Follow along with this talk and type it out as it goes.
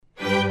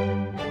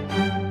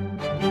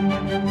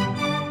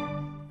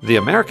The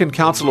American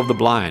Council of the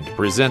Blind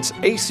presents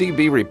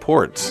ACB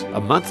Reports,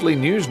 a monthly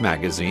news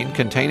magazine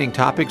containing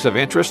topics of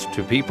interest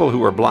to people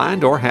who are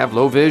blind or have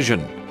low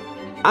vision.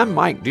 I'm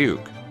Mike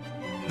Duke.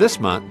 This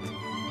month,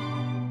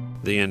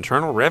 the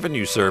Internal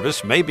Revenue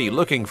Service may be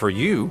looking for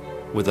you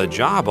with a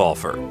job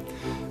offer.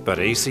 But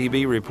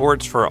ACB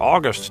Reports for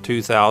August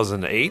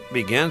 2008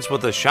 begins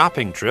with a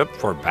shopping trip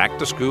for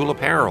back-to-school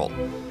apparel.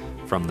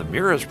 From the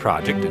Mirrors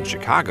Project in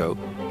Chicago,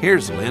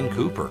 here's Lynn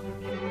Cooper.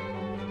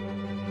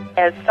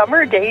 As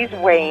summer days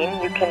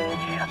wane, you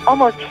can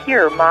almost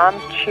hear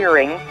moms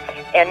cheering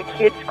and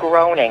kids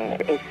groaning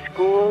as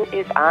school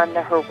is on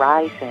the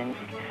horizon.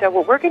 So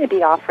what we're going to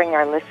be offering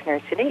our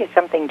listeners today is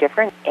something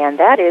different, and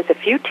that is a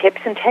few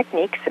tips and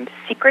techniques, some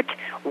secret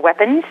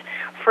weapons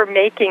for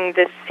making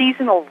this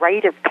seasonal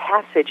rite of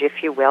passage,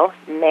 if you will,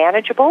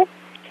 manageable,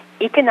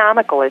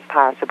 economical as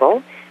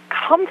possible,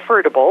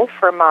 comfortable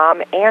for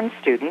mom and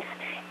students,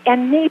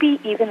 and maybe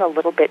even a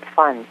little bit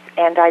fun.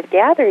 And I've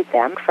gathered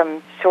them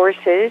from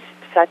sources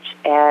such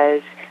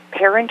as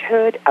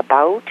Parenthood,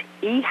 About,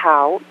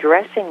 eHow,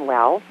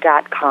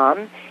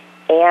 DressingWell.com,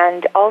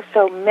 and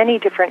also many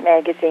different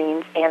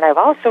magazines. And I've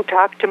also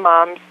talked to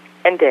moms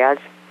and dads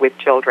with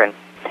children.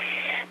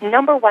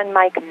 Number one,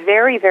 Mike,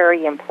 very,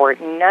 very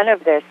important. None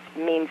of this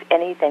means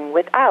anything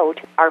without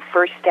our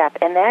first step,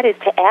 and that is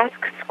to ask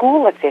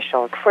school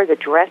officials for the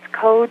dress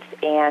codes,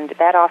 and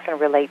that often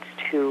relates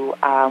to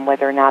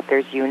whether or not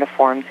there's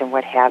uniforms and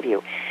what have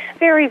you.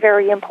 Very,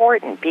 very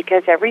important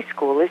because every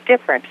school is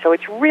different. So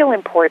it's real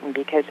important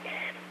because,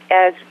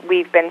 as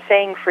we've been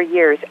saying for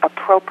years,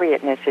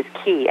 appropriateness is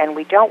key, and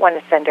we don't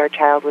want to send our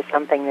child with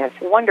something that's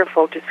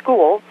wonderful to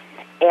school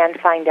and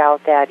find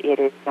out that it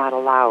is not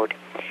allowed.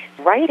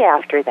 Right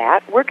after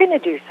that, we're going to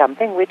do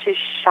something which is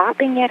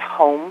shopping at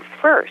home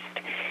first.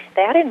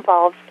 That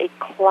involves a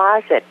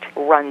closet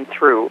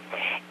run-through.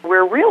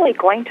 We're really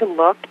going to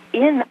look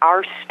in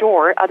our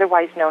store,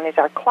 otherwise known as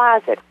our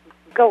closet.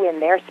 Go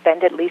in there,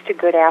 spend at least a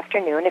good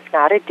afternoon, if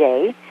not a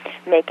day.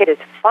 Make it as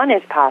fun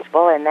as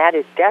possible, and that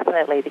is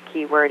definitely the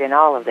key word in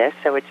all of this,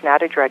 so it's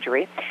not a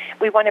drudgery.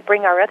 We want to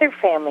bring our other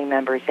family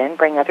members in,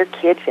 bring other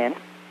kids in.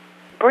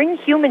 Bring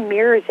human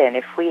mirrors in.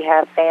 If we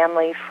have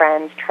family,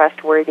 friends,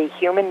 trustworthy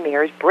human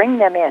mirrors, bring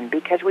them in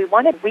because we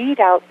want to weed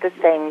out the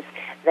things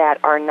that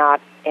are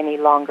not any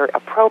longer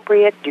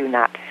appropriate, do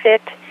not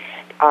fit,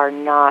 are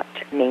not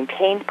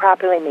maintained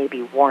properly,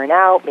 maybe worn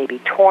out, maybe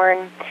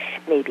torn,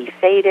 maybe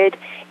faded.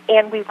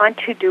 And we want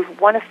to do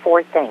one of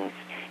four things.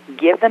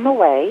 Give them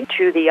away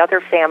to the other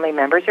family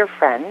members or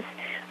friends,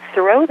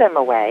 throw them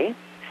away,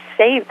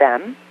 save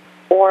them,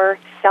 or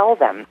sell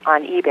them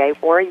on eBay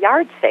or a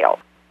yard sale.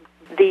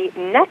 The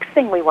next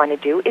thing we want to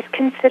do is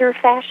consider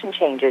fashion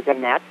changes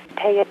in that.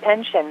 Pay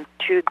attention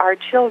to our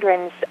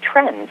children's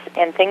trends,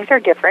 and things are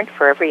different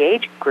for every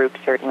age group,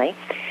 certainly.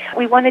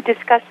 We want to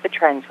discuss the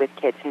trends with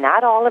kids.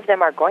 Not all of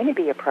them are going to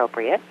be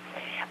appropriate,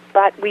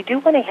 but we do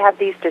want to have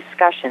these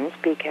discussions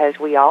because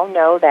we all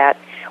know that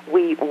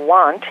we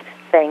want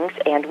things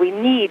and we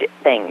need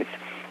things.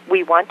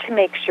 We want to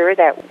make sure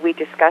that we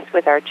discuss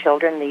with our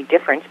children the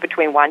difference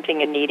between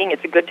wanting and needing.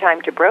 It's a good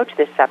time to broach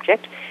this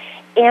subject.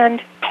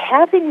 And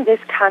having this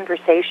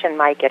conversation,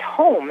 Mike, at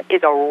home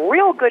is a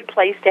real good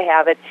place to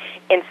have it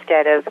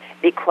instead of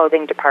the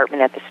clothing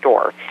department at the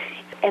store.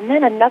 And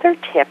then another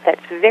tip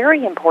that's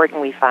very important,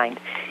 we find,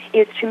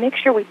 is to make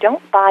sure we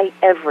don't buy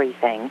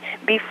everything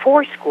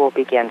before school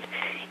begins.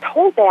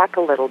 Hold back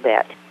a little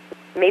bit.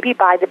 Maybe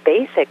buy the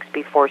basics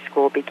before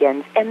school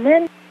begins. And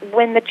then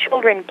when the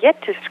children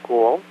get to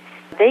school,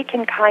 they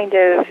can kind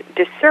of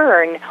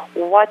discern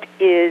what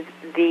is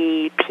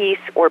the piece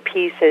or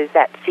pieces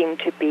that seem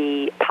to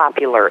be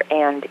popular.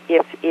 And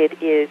if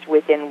it is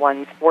within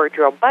one's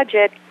wardrobe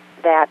budget,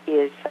 that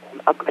is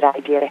a good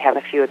idea to have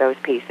a few of those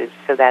pieces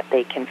so that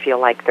they can feel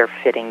like they're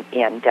fitting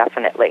in,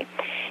 definitely.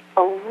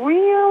 A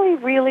really,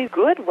 really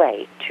good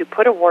way to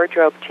put a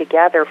wardrobe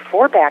together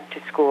for back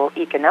to school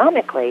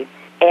economically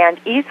and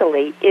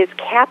easily is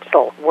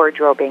capsule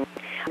wardrobing.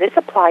 This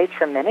applies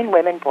for men and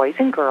women, boys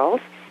and girls.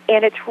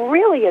 And it's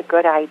really a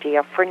good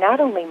idea for not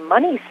only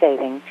money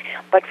saving,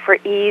 but for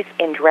ease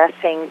in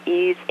dressing,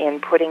 ease in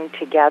putting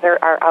together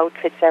our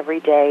outfits every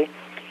day.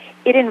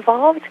 It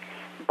involves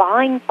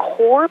buying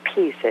core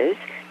pieces,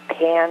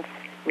 pants,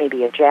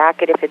 maybe a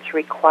jacket if it's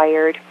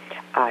required,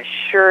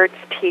 shirts,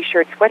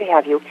 T-shirts, what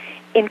have you,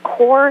 in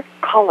core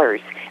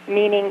colors,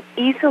 meaning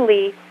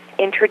easily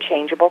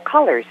interchangeable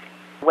colors,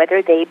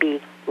 whether they be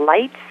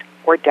lights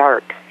or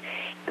darks.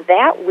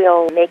 That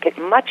will make it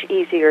much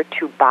easier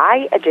to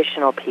buy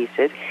additional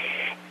pieces.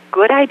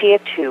 Good idea,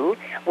 too,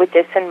 with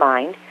this in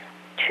mind,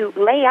 to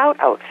lay out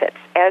outfits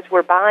as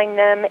we're buying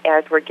them,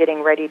 as we're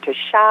getting ready to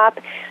shop.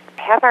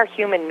 Have our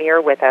human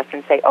mirror with us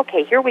and say,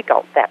 okay, here we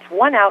go. That's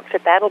one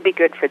outfit. That'll be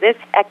good for this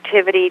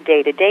activity,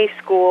 day-to-day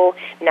school.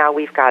 Now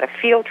we've got a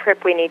field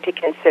trip we need to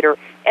consider.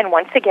 And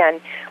once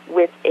again,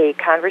 with a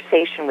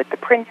conversation with the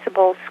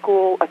principal,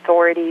 school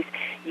authorities,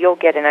 you'll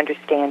get an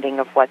understanding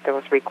of what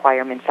those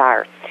requirements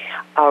are.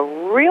 A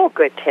real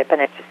good tip, and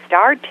it's a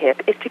star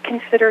tip, is to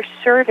consider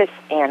service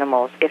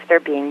animals if they're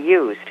being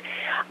used.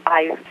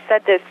 I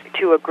said this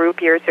to a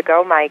group years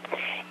ago, Mike,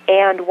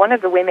 and one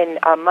of the women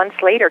months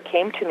later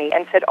came to me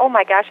and said, oh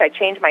my gosh, I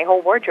changed my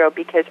whole wardrobe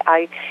because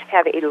I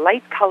have a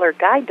light-colored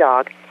guide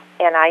dog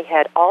and I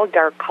had all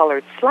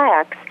dark-colored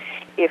slacks.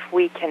 If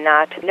we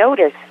cannot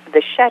notice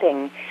the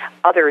shedding,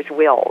 others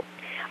will.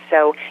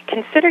 So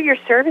consider your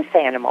service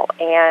animal,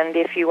 and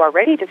if you are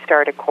ready to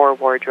start a core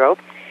wardrobe,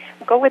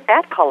 go with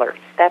that color.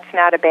 That's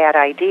not a bad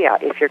idea.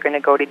 If you're going to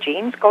go to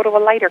jeans, go to a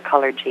lighter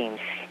colored jean.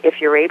 If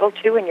you're able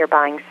to and you're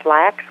buying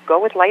slacks,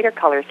 go with lighter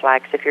color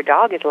slacks. If your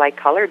dog is light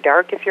color,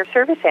 dark if your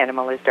service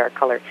animal is dark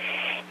color.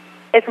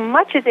 As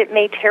much as it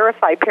may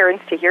terrify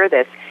parents to hear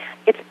this,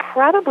 it's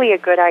probably a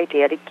good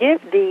idea to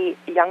give the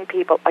young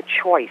people a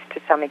choice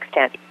to some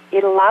extent.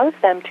 It allows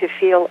them to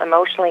feel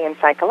emotionally and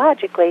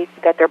psychologically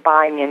that they're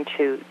buying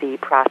into the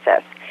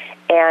process,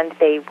 and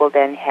they will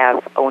then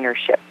have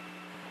ownership.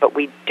 But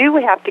we do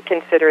have to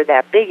consider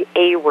that big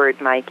A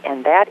word, Mike,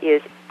 and that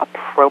is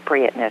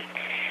appropriateness.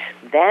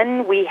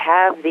 Then we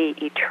have the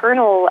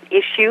eternal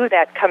issue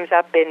that comes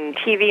up in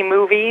TV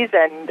movies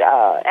and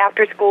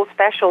after-school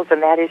specials,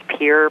 and that is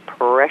peer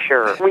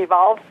pressure. We've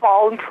all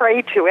fallen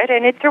prey to it,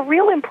 and it's a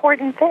real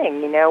important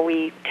thing. You know,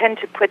 we tend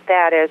to put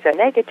that as a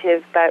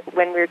negative, but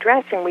when we're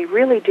dressing, we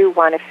really do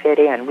want to fit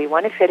in. We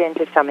want to fit in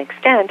to some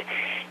extent,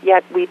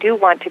 yet we do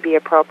want to be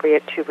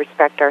appropriate to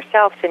respect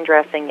ourselves in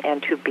dressing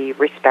and to be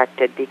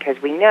respected,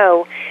 because we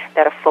know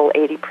that a full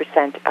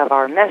 80% of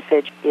our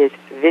message is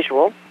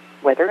visual.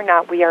 Whether or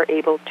not we are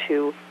able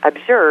to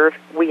observe,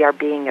 we are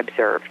being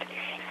observed.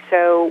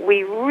 So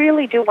we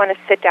really do want to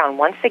sit down,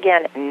 once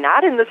again,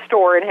 not in the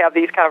store and have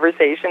these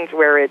conversations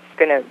where it's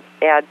going to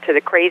add to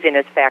the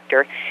craziness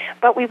factor,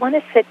 but we want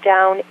to sit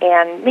down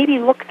and maybe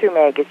look through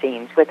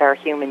magazines with our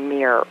human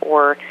mirror,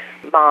 or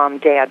mom,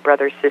 dad,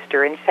 brother,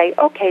 sister, and say,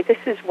 okay, this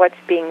is what's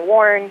being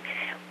worn.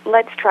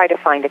 Let's try to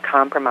find a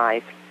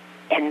compromise.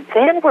 And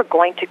then we're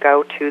going to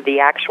go to the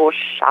actual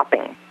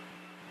shopping.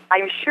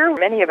 I'm sure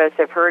many of us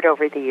have heard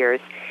over the years,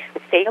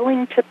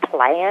 failing to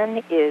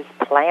plan is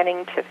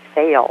planning to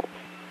fail.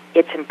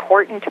 It's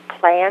important to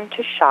plan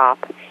to shop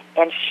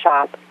and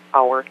shop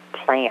our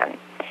plan.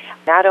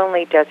 Not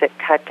only does it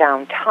cut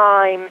down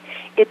time,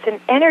 it's an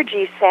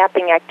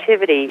energy-sapping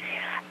activity.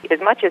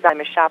 As much as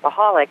I'm a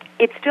shopaholic,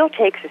 it still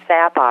takes a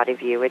sap out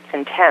of you. It's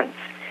intense.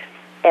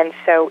 And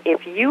so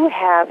if you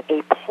have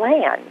a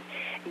plan,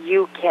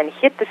 you can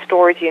hit the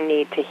stores you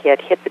need to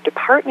hit the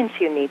departments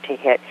you need to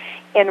hit,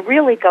 and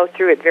really go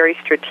through it very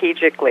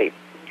strategically.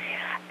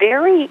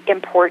 Very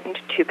important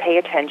to pay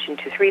attention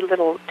to three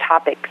little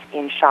topics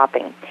in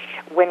shopping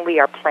when we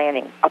are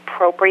planning.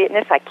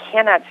 Appropriateness, I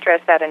cannot stress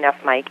that enough,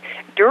 Mike.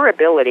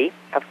 Durability,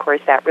 of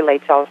course, that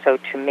relates also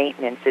to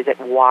maintenance. Is it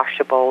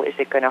washable? Is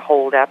it going to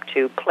hold up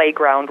to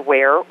playground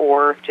wear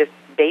or just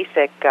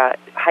basic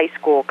high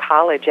school,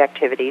 college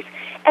activities?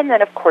 And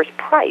then, of course,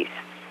 price.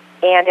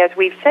 And as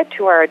we've said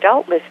to our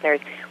adult listeners,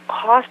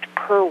 cost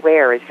per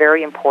wear is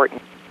very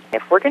important.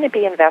 If we're going to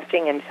be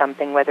investing in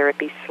something, whether it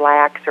be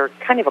slacks or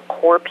kind of a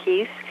core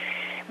piece,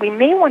 we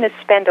may want to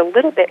spend a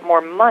little bit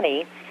more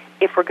money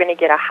if we're going to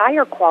get a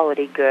higher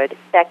quality good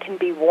that can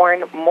be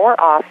worn more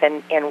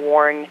often and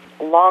worn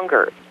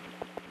longer.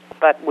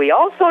 But we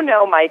also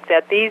know, Mike,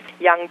 that these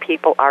young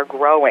people are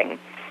growing.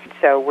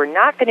 So we're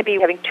not going to be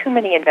having too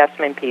many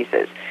investment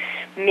pieces.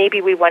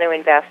 Maybe we want to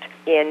invest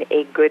in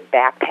a good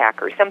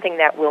backpack or something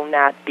that will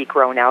not be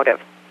grown out of.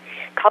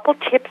 Couple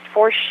tips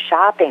for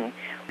shopping.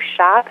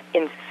 Shop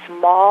in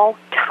small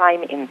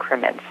time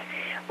increments.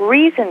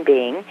 Reason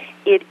being,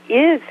 it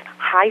is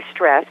high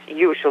stress,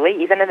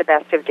 usually, even in the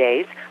best of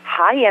days,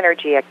 high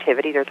energy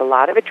activity. There's a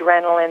lot of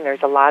adrenaline.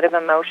 There's a lot of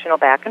emotional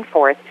back and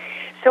forth.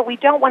 So we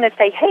don't want to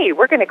say, hey,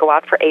 we're going to go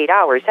out for 8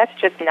 hours. That's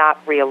just not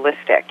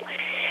realistic.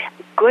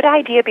 Good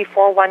idea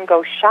before one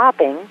goes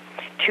shopping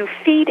to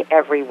feed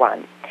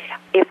everyone.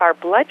 If our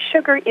blood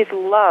sugar is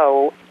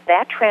low,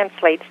 that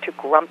translates to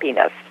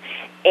grumpiness.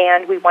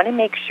 And we want to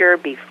make sure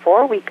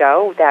before we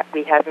go that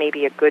we have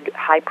maybe a good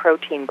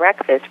high-protein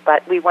breakfast,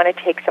 but we want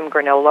to take some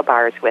granola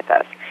bars with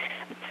us,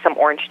 some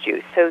orange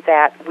juice, so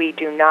that we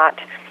do not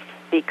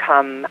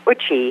become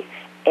itchy,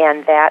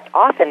 and that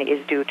often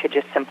is due to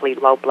just simply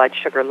low blood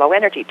sugar, low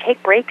energy.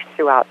 Take breaks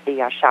throughout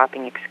the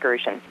shopping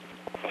excursion.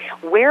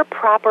 Wear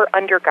proper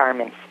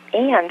undergarments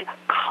and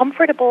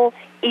comfortable,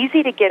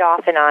 easy to get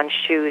off and on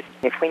shoes.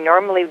 If we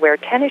normally wear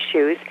tennis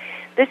shoes,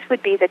 this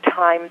would be the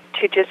time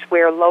to just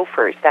wear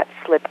loafers that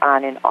slip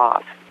on and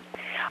off.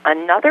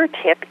 Another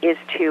tip is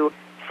to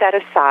set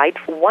aside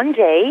one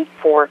day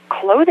for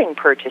clothing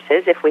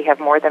purchases if we have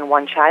more than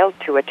one child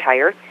to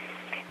attire.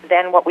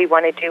 Then what we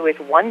want to do is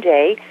one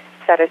day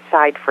set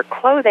aside for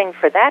clothing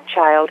for that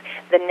child,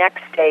 the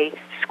next day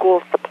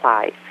school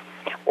supplies,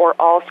 or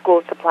all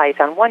school supplies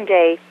on one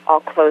day, all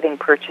clothing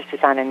purchases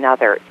on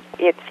another.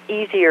 it's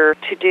easier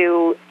to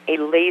do a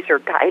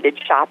laser-guided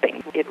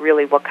shopping. It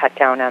really will cut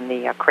down on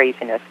the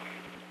craziness.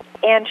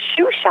 And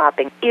shoe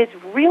shopping is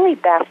really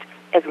best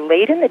as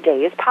late in the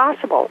day as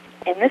possible.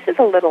 And this is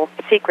a little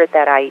secret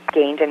that I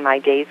gained in my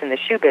days in the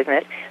shoe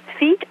business.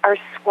 Feet are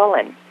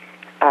swollen.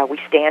 We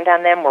stand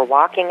on them, we're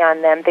walking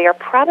on them. They are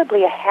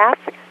probably a half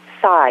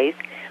size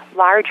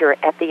larger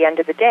at the end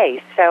of the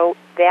day. So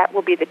that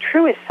will be the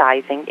truest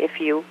sizing if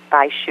you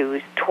buy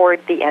shoes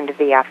toward the end of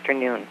the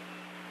afternoon.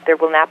 There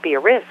will not be a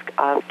risk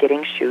of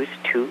getting shoes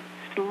too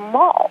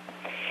small.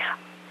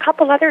 A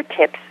couple other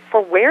tips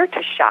for where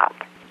to shop.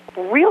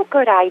 Real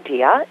good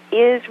idea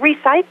is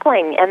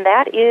recycling, and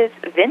that is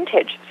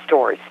vintage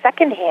stores,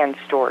 secondhand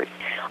stores.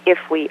 If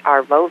we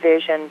are low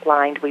vision,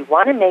 blind, we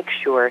want to make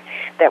sure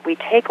that we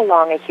take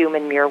along a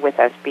human mirror with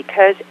us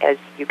because, as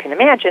you can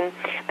imagine,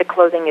 the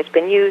clothing has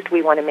been used.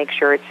 We want to make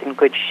sure it's in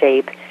good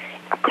shape,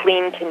 a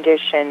clean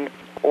condition,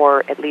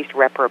 or at least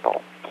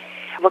reparable.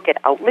 Look at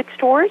outlet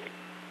stores.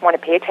 Want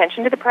to pay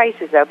attention to the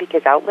prices, though,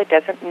 because outlet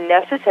doesn't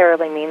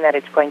necessarily mean that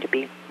it's going to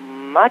be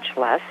much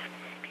less.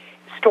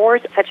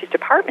 Stores such as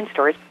department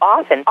stores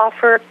often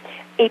offer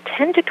a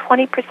 10 to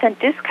 20%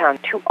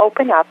 discount to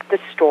open up the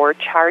store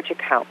charge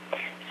account.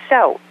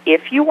 So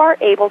if you are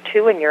able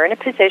to and you're in a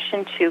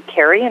position to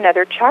carry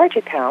another charge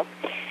account,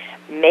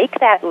 make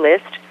that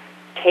list,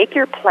 take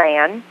your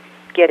plan,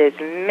 get as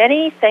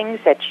many things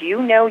that you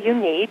know you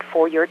need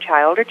for your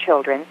child or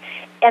children,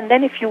 and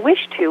then if you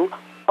wish to,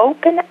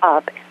 open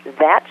up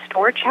that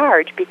store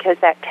charge because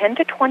that 10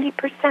 to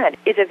 20%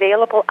 is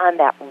available on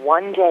that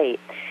one day.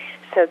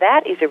 So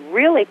that is a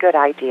really good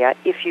idea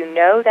if you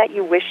know that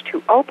you wish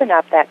to open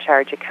up that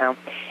charge account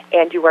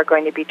and you are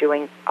going to be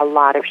doing a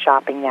lot of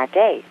shopping that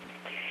day.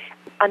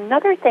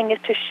 Another thing is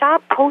to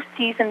shop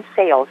post-season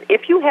sales.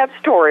 If you have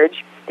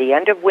storage, the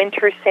end of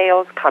winter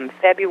sales come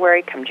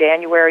February, come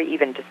January,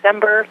 even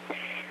December,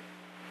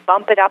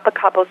 bump it up a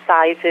couple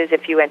sizes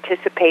if you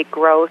anticipate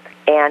growth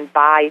and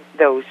buy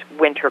those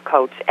winter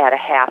coats at a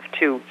half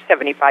to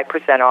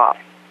 75% off.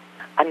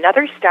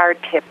 Another star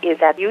tip is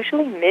that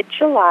usually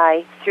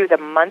mid-July through the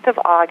month of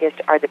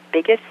August are the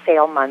biggest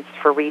sale months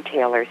for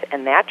retailers,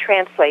 and that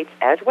translates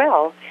as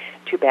well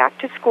to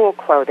back-to-school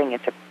clothing.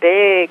 It's a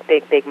big,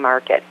 big, big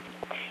market.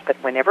 But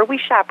whenever we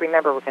shop,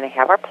 remember, we're going to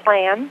have our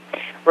plan.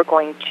 We're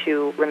going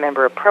to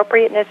remember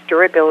appropriateness,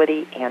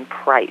 durability, and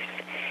price.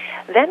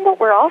 Then what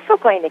we're also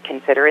going to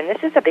consider, and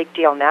this is a big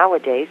deal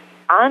nowadays,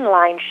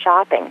 online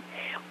shopping.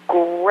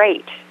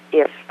 Great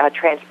if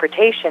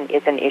transportation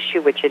is an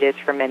issue, which it is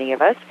for many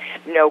of us.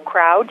 No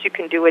crowds. You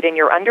can do it in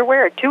your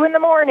underwear at 2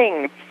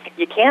 a.m.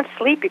 You can't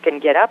sleep. You can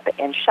get up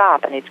and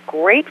shop, and it's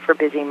great for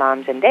busy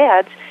moms and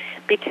dads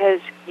because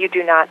you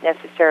do not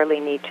necessarily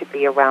need to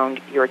be around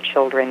your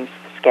children's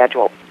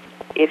schedule.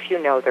 If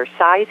you know their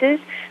sizes,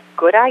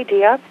 good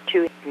idea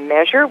to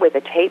measure with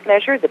a tape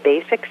measure the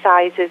basic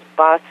sizes,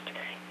 bust,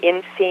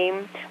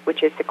 inseam,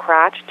 which is the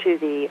crotch to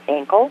the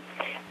ankle,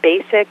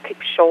 basic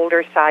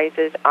shoulder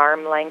sizes,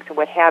 arm length,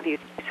 what have you.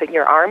 So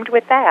you're armed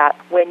with that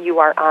when you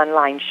are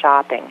online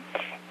shopping.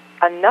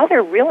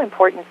 Another real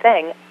important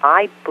thing,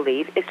 I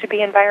believe, is to be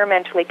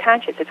environmentally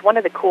conscious. It's one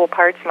of the cool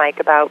parts, Mike,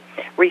 about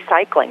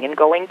recycling and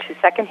going to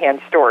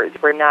secondhand stores.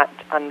 We're not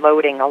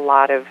unloading a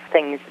lot of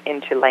things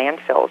into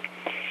landfills.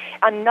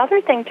 Another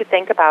thing to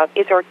think about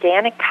is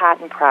organic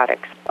cotton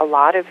products. A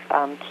lot of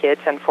kids,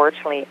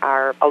 unfortunately,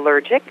 are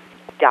allergic.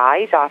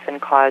 Dyes often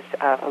cause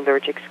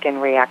allergic skin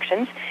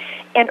reactions.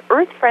 And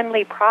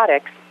earth-friendly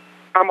products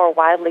are more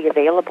widely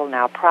available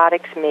now,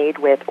 products made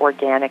with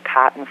organic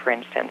cotton, for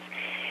instance.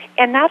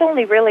 And not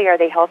only really are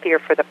they healthier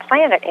for the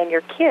planet and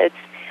your kids,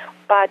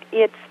 but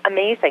it's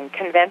amazing.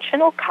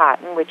 Conventional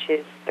cotton, which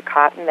is the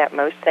cotton that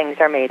most things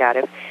are made out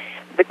of,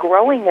 the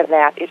growing of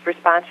that is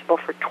responsible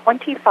for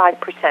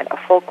 25%, a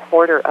full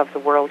quarter of the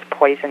world's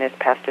poisonous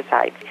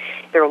pesticides.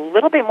 They're a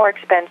little bit more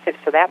expensive,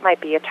 so that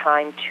might be a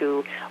time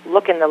to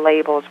look in the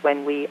labels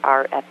when we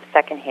are at the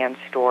secondhand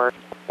store,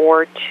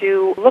 or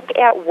to look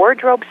at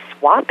wardrobe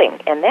swapping,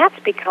 and that's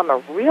become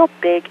a real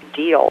big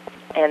deal,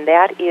 and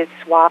that is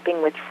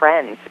swapping with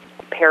friends.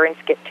 Parents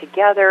get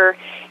together,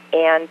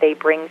 and they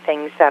bring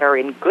things that are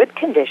in good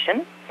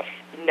condition,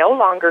 no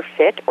longer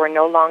fit or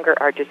no longer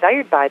are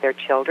desired by their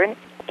children,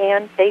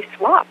 and they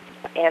swap.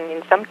 And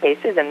in some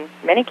cases, in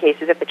many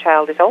cases, if the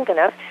child is old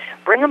enough,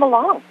 bring them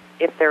along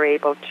if they're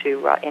able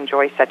to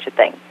enjoy such a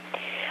thing.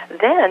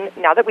 Then,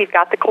 now that we've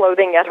got the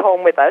clothing at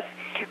home with us,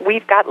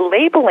 we've got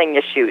labeling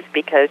issues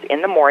because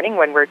in the morning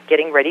when we're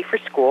getting ready for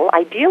school,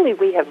 ideally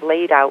we have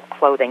laid out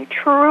clothing.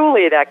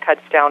 Truly that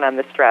cuts down on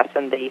the stress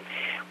and the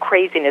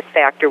craziness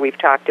factor we've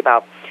talked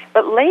about.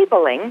 But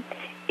labeling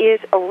is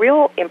a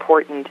real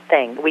important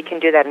thing. We can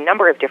do that a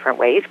number of different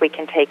ways. We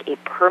can take a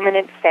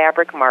permanent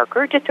fabric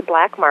marker, just a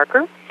black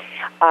marker.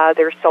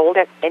 They're sold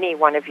at any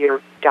one of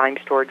your dime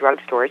store, drug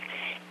stores.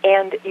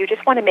 And you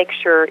just want to make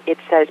sure it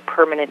says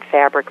permanent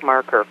fabric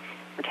marker.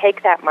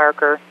 Take that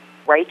marker,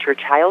 write your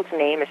child's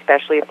name,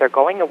 especially if they're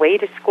going away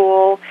to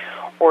school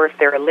or if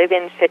they're a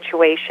live-in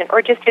situation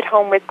or just at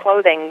home with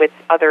clothing with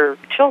other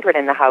children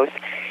in the house.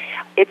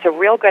 it's a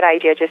real good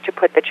idea just to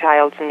put the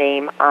child's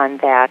name on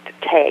that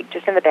tag,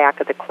 just in the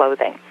back of the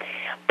clothing.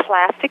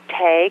 Plastic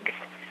tags,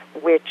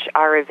 which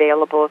are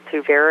available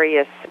through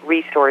various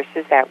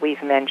resources that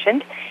we've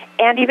mentioned,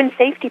 and even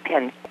safety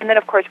pins. And then,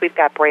 of course, we've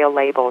got Braille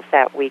labels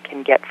that we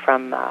can get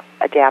from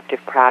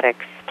Adaptive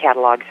Products,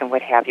 catalogs, and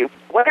what have you.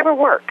 Whatever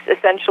works,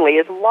 essentially,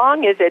 as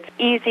long as it's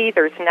easy,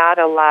 there's not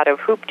a lot of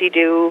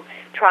hoop-de-doo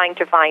trying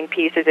to find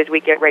pieces as we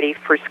get ready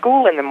for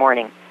school in the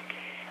morning.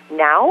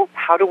 Now,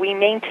 how do we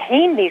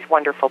maintain these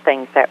wonderful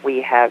things that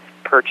we have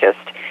purchased?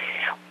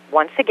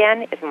 Once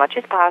again, as much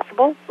as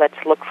possible, let's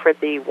look for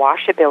the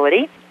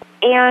washability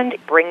and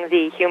bring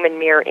the human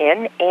mirror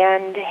in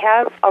and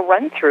have a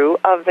run-through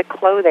of the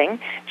clothing,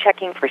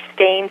 checking for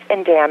stains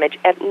and damage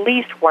at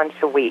least once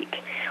a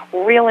week.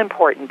 Real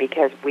important,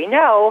 because we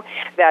know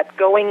that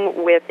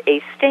going with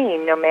a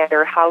stain, no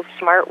matter how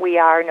smart we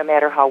are, no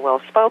matter how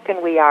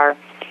well-spoken we are,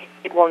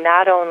 it will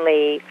not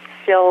only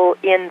fill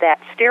in that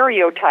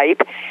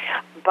stereotype,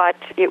 but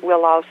it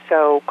will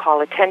also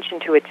call attention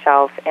to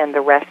itself, and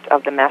the rest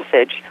of the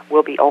message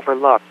will be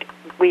overlooked.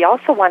 We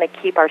also want to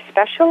keep our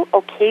special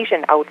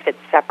occasion outfits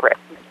separate.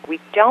 We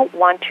don't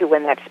want to,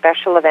 when that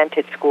special event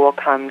at school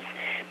comes,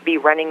 be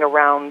running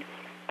around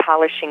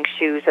polishing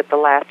shoes at the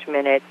last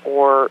minute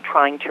or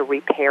trying to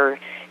repair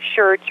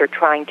shirts or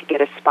trying to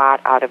get a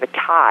spot out of a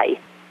tie.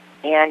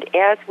 And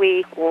as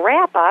we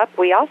wrap up,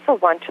 we also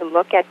want to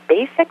look at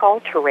basic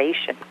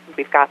alterations.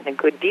 We've gotten a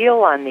good deal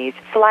on these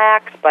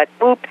slacks, but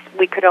oops,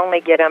 we could only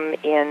get them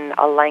in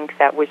a length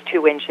that was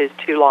 2 inches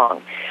too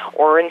long,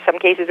 or in some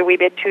cases a wee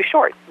bit too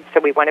short. So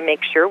we want to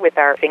make sure with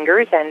our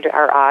fingers and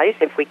our eyes,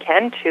 if we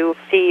can, to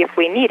see if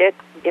we need it,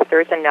 if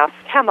there's enough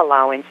hem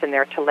allowance in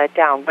there to let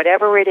down,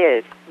 whatever it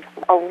is.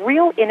 A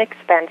real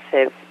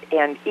inexpensive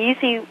and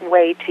easy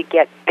way to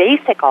get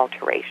basic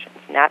alterations,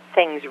 not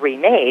things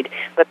remade,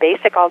 but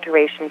basic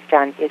alterations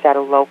done, is at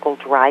a local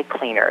dry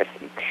cleaners.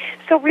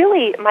 So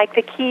really, Mike,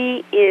 the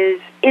key is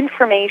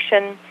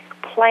information,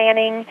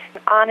 planning,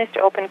 honest,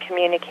 open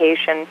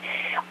communication,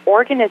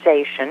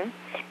 organization,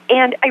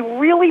 and I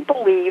really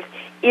believe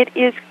it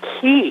is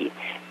key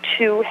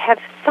to have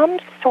some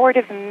sort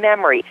of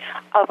memory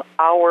of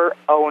our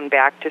own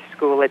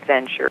back-to-school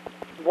adventure.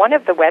 One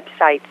of the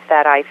websites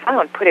that I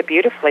found put it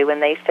beautifully when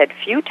they said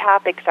few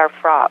topics are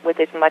fraught with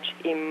as much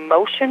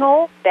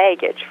emotional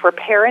baggage for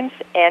parents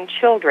and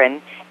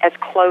children as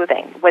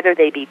clothing. Whether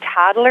they be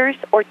toddlers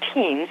or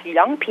teens,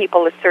 young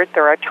people assert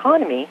their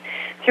autonomy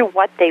through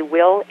what they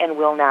will and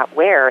will not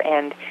wear.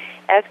 And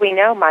as we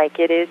know, Mike,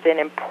 it is an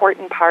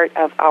important part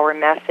of our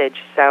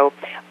message. So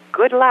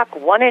good luck,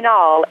 one and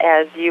all,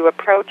 as you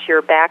approach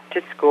your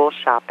back-to-school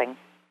shopping.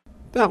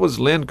 That was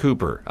Lynn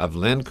Cooper of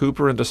Lynn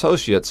Cooper and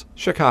Associates,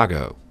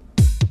 Chicago.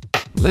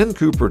 Lynn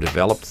Cooper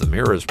developed the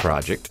Mirrors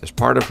Project as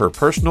part of her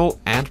personal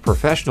and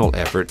professional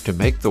effort to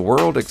make the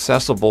world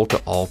accessible to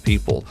all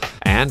people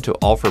and to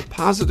offer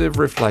positive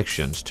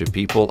reflections to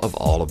people of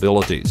all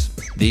abilities.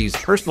 These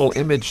personal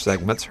image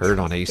segments heard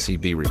on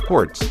ACB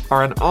Reports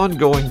are an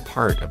ongoing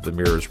part of the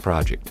Mirrors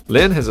Project.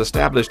 Lynn has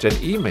established an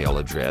email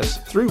address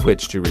through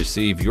which to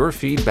receive your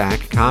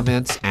feedback,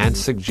 comments, and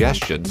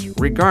suggestions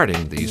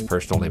regarding these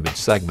personal image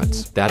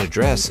segments. That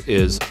address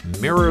is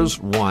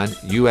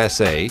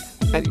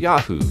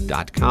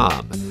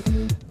mirrors1usa@yahoo.com.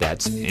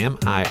 That's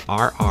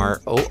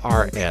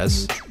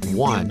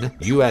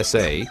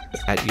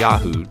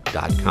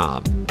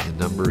mirrors1usa@yahoo.com. The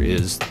number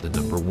is the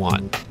number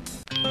 1.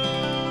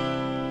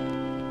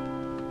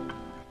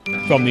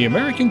 From the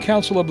American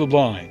Council of the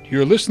Blind,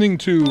 you're listening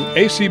to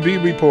ACB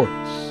Reports.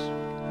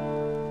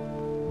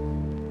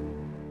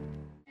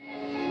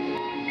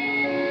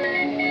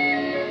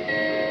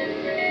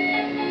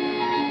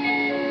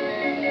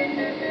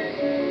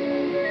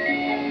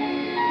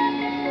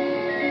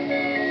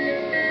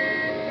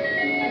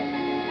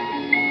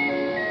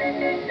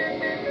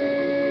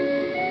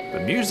 The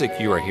music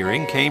you are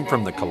hearing came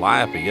from the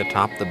Calliope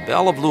atop the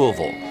Belle of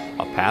Louisville,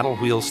 a paddle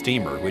wheel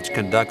steamer which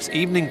conducts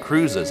evening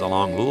cruises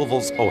along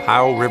Louisville's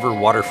Ohio River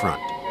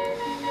waterfront.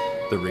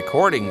 The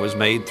recording was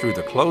made through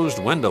the closed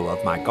window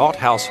of my Galt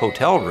House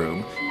hotel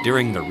room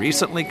during the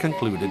recently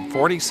concluded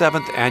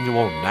 47th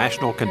Annual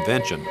National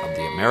Convention of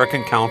the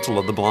American Council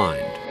of the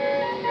Blind.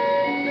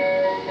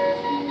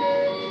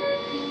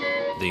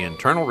 The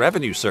Internal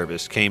Revenue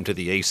Service came to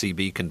the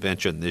ACB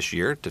convention this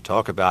year to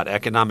talk about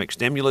economic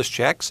stimulus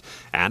checks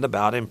and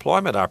about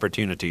employment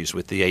opportunities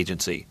with the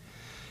agency.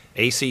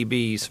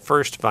 ACB's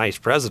first Vice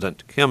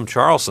President, Kim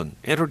Charlson,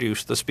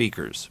 introduced the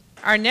speakers.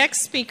 Our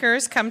next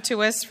speakers come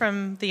to us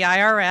from the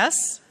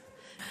IRS,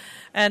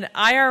 an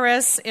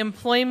IRS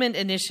employment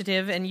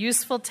initiative and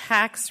useful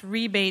tax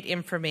rebate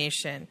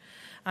information.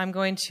 I'm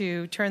going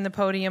to turn the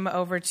podium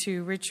over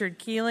to Richard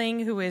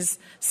Keeling, who is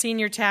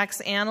Senior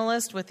Tax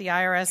Analyst with the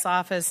IRS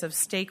Office of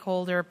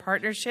Stakeholder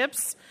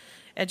Partnerships,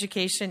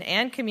 Education,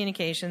 and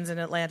Communications in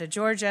Atlanta,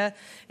 Georgia,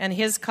 and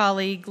his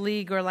colleague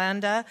Lee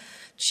Gorlanda,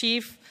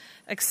 Chief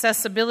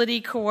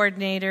Accessibility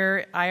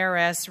Coordinator,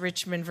 IRS,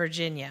 Richmond,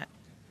 Virginia.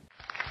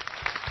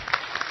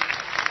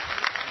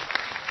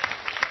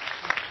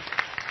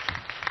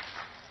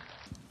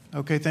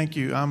 Okay, thank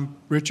you. I'm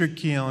Richard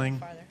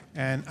Keeling,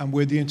 and I'm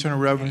with the Internal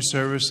Revenue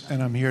Service,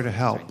 and I'm here to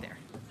help. Right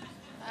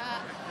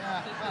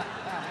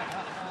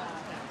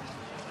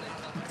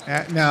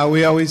there. Now,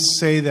 we always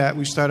say that,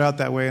 we start out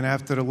that way, and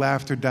after the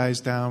laughter dies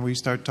down, we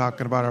start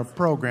talking about our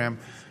program.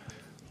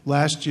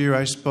 Last year,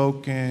 I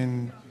spoke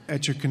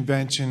at your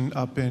convention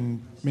up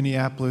in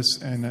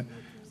Minneapolis, and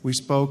we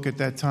spoke at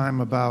that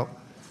time about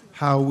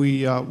how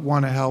we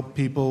want to help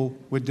people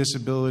with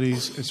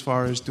disabilities as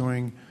far as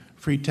doing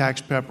free tax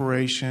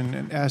preparation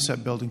and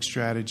asset building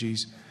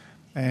strategies.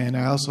 And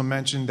I also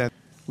mentioned that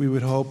we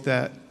would hope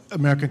that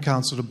American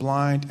Council of the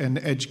Blind and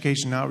the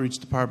Education and Outreach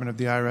Department of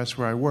the IRS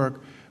where I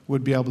work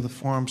would be able to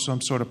form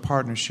some sort of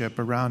partnership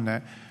around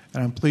that.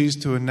 And I'm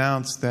pleased to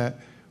announce that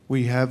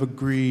we have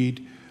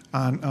agreed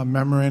on a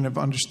memorandum of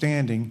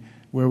understanding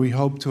where we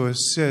hope to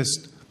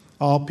assist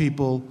all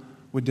people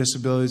with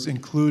disabilities,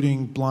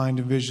 including blind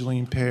and visually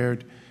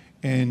impaired,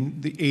 in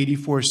the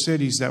 84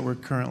 cities that we're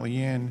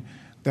currently in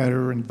that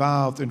are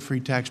involved in free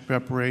tax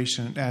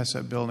preparation and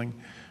asset building.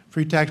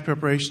 Free tax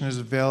preparation is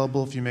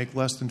available if you make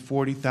less than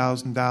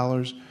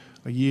 $40,000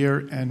 a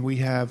year, and we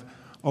have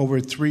over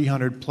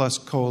 300-plus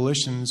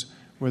coalitions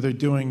where they're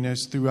doing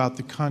this throughout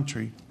the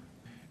country.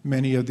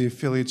 Many of the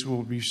affiliates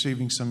will be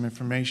receiving some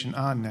information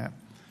on that.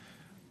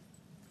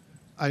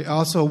 I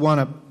also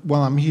want to,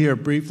 while I'm here,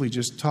 briefly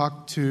just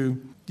talk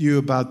to you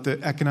about the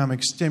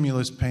economic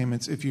stimulus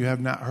payments if you have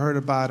not heard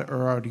about it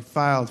or already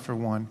filed for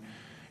one.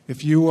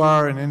 If you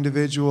are an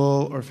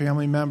individual or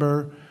family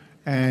member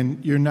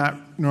and you're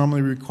not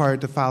normally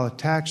required to file a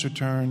tax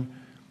return,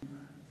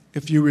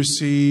 if you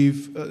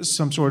receive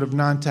some sort of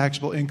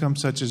non-taxable income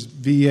such as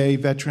VA,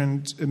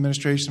 Veterans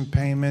Administration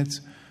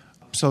payments,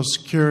 Social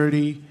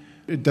Security,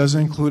 it doesn't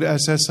include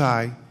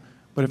SSI,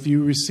 but if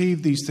you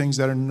receive these things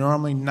that are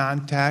normally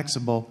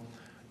non-taxable,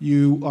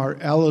 you are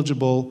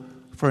eligible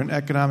for an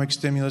economic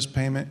stimulus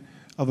payment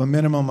of a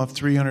minimum of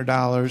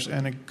 $300,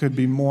 and it could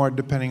be more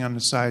depending on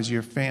the size of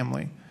your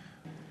family.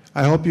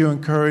 I hope you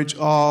encourage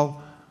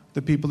all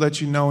the people that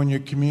you know in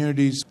your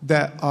communities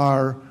that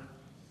are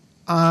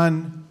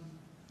on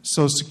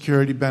Social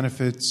Security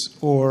benefits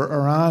or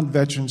are on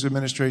Veterans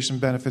Administration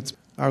benefits.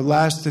 Our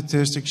last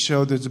statistics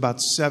showed there's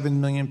about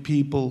 7 million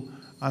people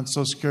on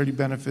Social Security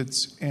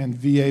benefits and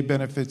VA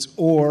benefits,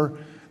 or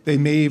they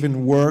may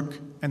even work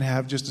and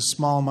have just a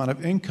small amount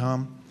of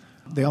income.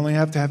 They only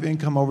have to have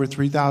income over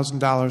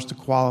 $3,000 to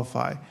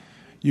qualify.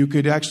 You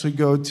could actually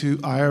go to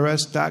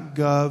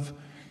irs.gov,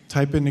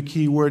 type in the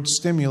keyword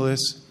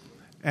stimulus,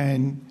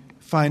 and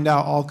find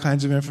out all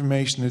kinds of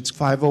information. It's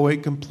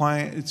 508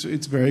 compliant.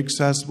 It's very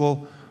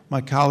accessible. My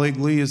colleague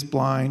Lee is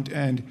blind,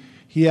 and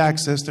he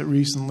accessed it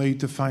recently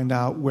to find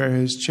out where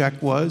his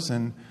check was,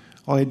 and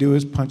all he do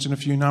is punch in a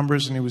few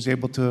numbers, and he was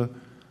able to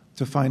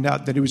find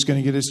out that he was going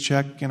to get his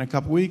check in a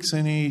couple weeks,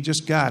 and he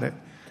just got it.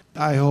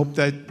 I hope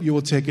that you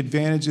will take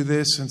advantage of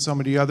this and some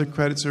of the other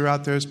credits that are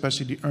out there,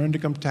 especially the Earned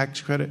Income Tax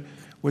Credit,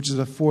 which is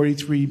a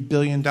 $43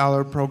 billion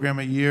program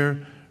a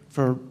year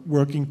for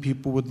working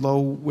people with low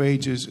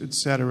wages,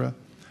 etc.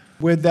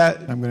 With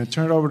that, I'm going to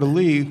turn it over to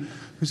Lee,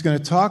 who's going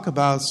to talk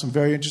about some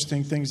very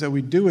interesting things that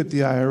we do at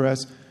the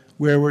IRS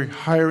where we're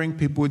hiring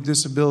people with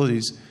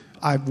disabilities.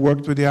 I've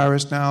worked with the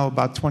IRS now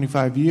about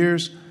 25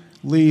 years.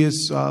 Lee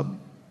is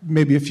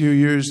maybe a few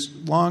years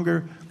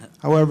longer.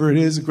 However, it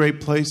is a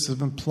great place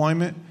of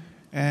employment,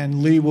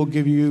 and Lee will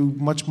give you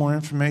much more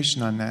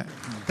information on that.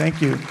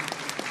 Thank you.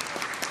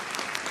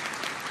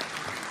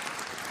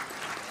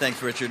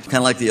 Thanks, Richard. Kind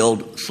of like the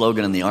old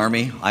slogan in the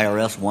Army,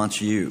 IRS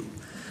wants you.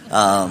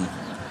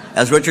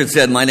 As Richard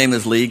said, my name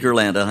is Lee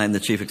Gerlanda. I'm the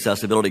Chief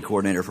Accessibility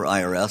Coordinator for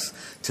IRS.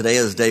 Today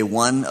is day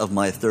one of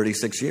my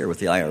 36th year with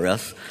the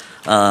IRS.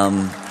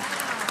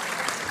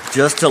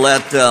 Just to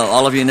let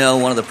all of you know,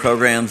 one of the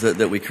programs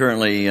that we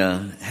currently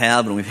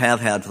have, and we have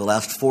had for the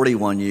last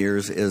 41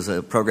 years, is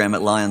a program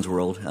at Lions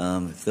World.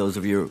 If those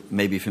of you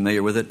may be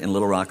familiar with it, in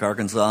Little Rock,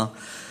 Arkansas.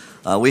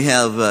 We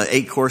have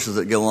 8 courses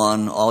that go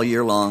on all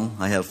year long.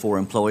 I have 4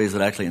 employees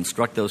that actually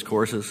instruct those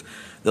courses.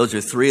 Those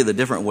are 3 of the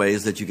different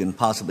ways that you can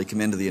possibly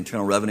come into the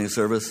Internal Revenue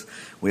Service.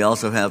 We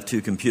also have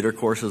 2 computer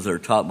courses that are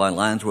taught by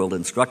Lions World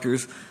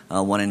instructors,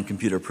 one in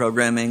computer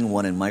programming,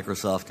 one in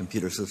Microsoft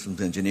Computer Systems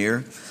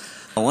Engineer.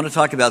 I want to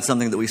talk about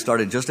something that we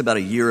started just about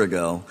a year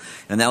ago,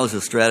 and that was a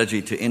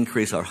strategy to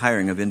increase our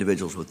hiring of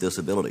individuals with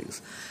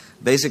disabilities.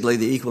 Basically,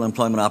 the Equal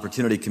Employment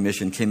Opportunity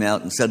Commission came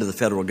out and said to the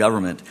federal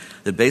government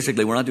that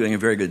basically we're not doing a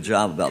very good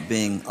job about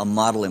being a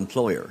model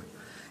employer,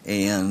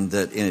 and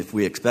that if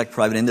we expect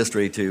private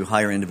industry to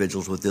hire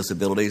individuals with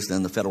disabilities,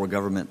 then the federal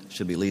government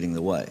should be leading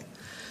the way.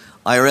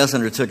 IRS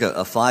undertook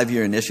a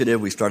 5-year initiative.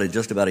 We started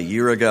just about a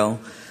year ago,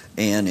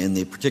 and in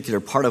the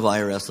particular part of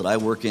IRS that I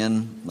work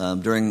in,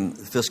 during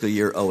fiscal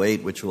year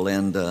 08, which will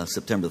end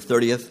September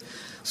 30th,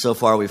 so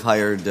far we've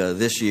hired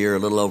this year a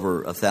little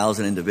over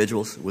 1,000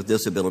 individuals with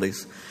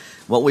disabilities.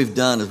 What we've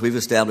done is we've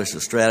established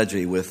a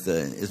strategy with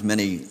as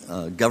many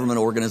government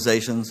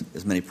organizations,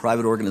 as many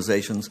private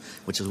organizations,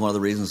 which is one of the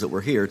reasons that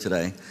we're here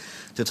today,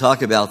 to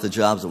talk about the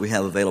jobs that we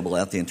have available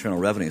at the Internal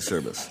Revenue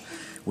Service.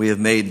 We have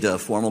made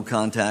formal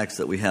contacts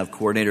that we have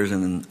coordinators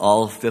in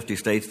all 50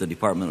 states, the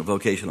Department of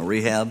Vocational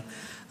Rehab.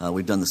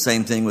 We've done the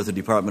same thing with the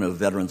Department of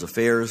Veterans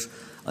Affairs,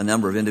 a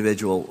number of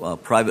individual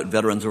private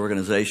veterans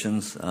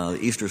organizations, the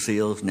Easter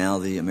Seals, now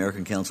the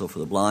American Council for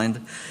the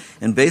Blind.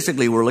 And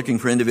basically, we're looking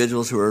for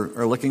individuals who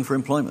are looking for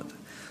employment.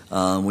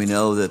 We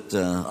know that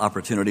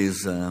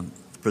opportunities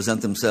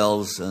present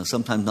themselves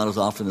sometimes not as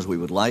often as we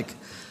would like.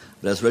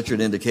 But as Richard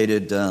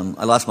indicated,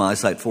 I lost my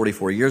eyesight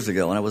 44 years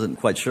ago, and I wasn't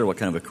quite sure what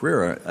kind of a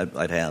career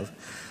I'd have.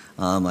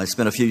 I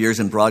spent a few years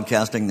in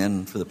broadcasting,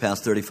 then for the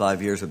past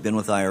 35 years I've been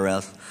with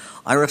IRS.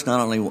 IRS not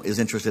only is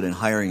interested in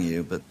hiring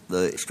you, but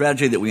the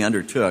strategy that we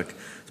undertook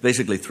is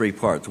basically three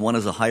parts. One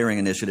is a hiring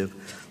initiative.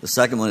 The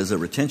second one is a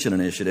retention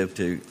initiative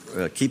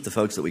to keep the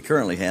folks that we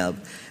currently have.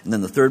 And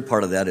then the third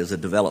part of that is a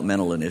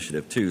developmental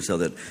initiative, too, so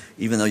that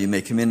even though you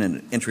may come in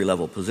an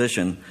entry-level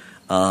position,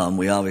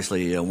 we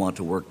obviously want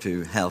to work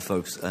to have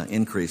folks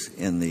increase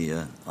in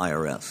the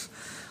IRS.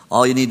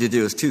 All you need to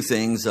do is two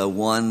things.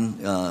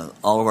 One,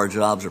 all of our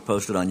jobs are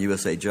posted on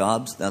USA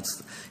Jobs.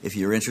 That's if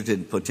you're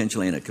interested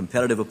potentially in a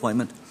competitive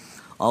appointment.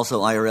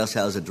 Also, IRS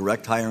has a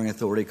direct hiring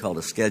authority called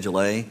a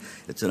Schedule A.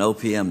 It's an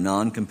OPM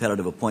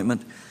non-competitive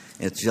appointment.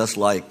 It's just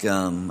like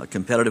a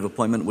competitive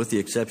appointment with the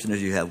exception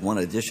is you have one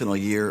additional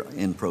year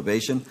in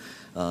probation.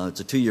 It's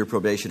a 2-year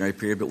probationary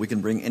period, but we can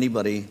bring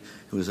anybody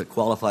who is a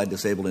qualified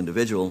disabled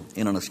individual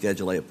in on a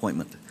Schedule A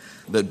appointment.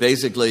 But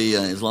basically,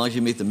 as long as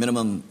you meet the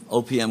minimum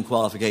OPM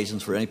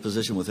qualifications for any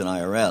position within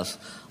IRS,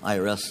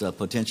 IRS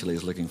potentially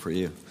is looking for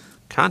you.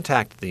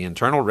 Contact the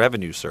Internal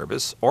Revenue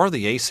Service or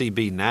the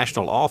ACB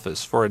National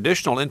Office for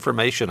additional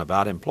information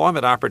about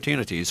employment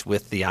opportunities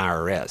with the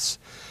IRS.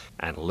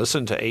 And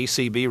listen to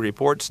ACB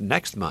Reports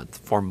next month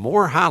for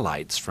more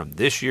highlights from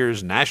this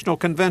year's National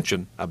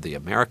Convention of the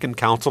American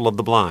Council of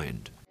the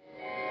Blind.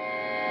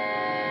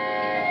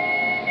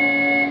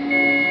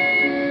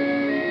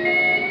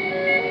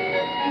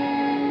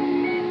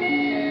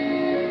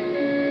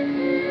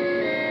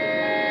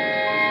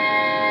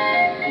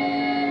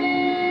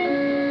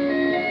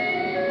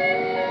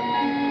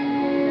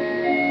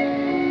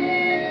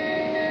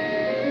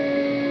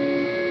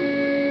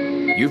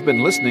 You've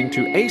been listening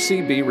to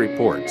ACB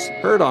Reports,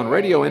 heard on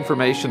Radio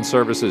Information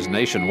Services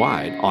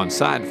nationwide on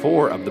Side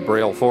 4 of the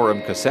Braille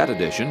Forum Cassette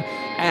Edition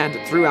and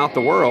throughout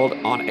the world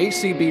on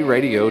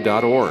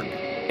acbradio.org.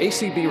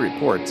 ACB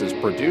Reports is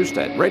produced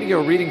at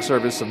Radio Reading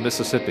Service of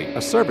Mississippi,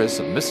 a service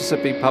of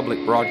Mississippi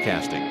Public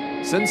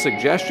Broadcasting. Send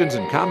suggestions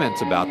and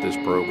comments about this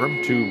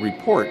program to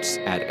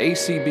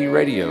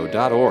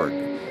reports@acbradio.org.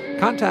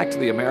 Contact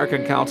the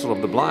American Council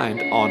of the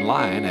Blind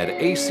online at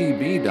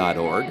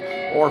acb.org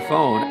or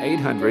phone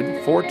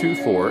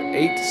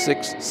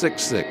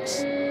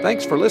 800-424-8666.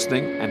 Thanks for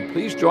listening, and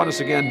please join us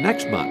again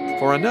next month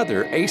for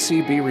another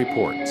ACB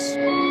Reports.